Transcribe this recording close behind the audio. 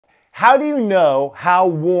How do you know how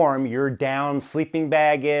warm your down sleeping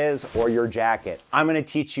bag is or your jacket? I'm going to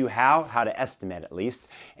teach you how to estimate at least,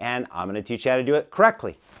 and I'm going to teach you how to do it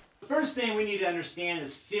correctly. The first thing we need to understand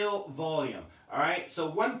is fill volume. All right, so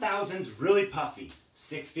 1000 is really puffy.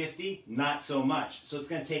 650, not so much. So it's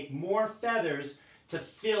going to take more feathers to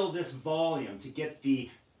fill this volume to get the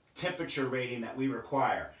temperature rating that we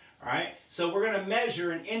require. All right, so we're going to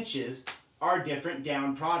measure in inches our different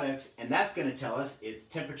down products, and that's going to tell us its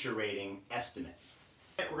temperature rating estimate.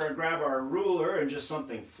 We're going to grab our ruler and just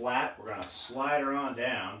something flat. We're going to slide her on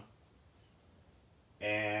down.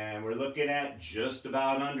 And we're looking at just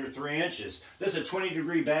about under 3 inches. This is a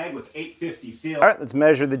 20-degree bag with 850 fill. All right, let's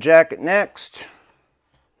measure the jacket next.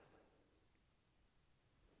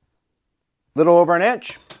 Little over an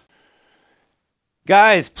inch.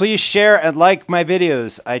 Guys, please share and like my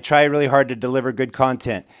videos. I try really hard to deliver good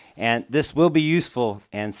content, and this will be useful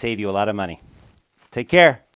and save you a lot of money. Take care.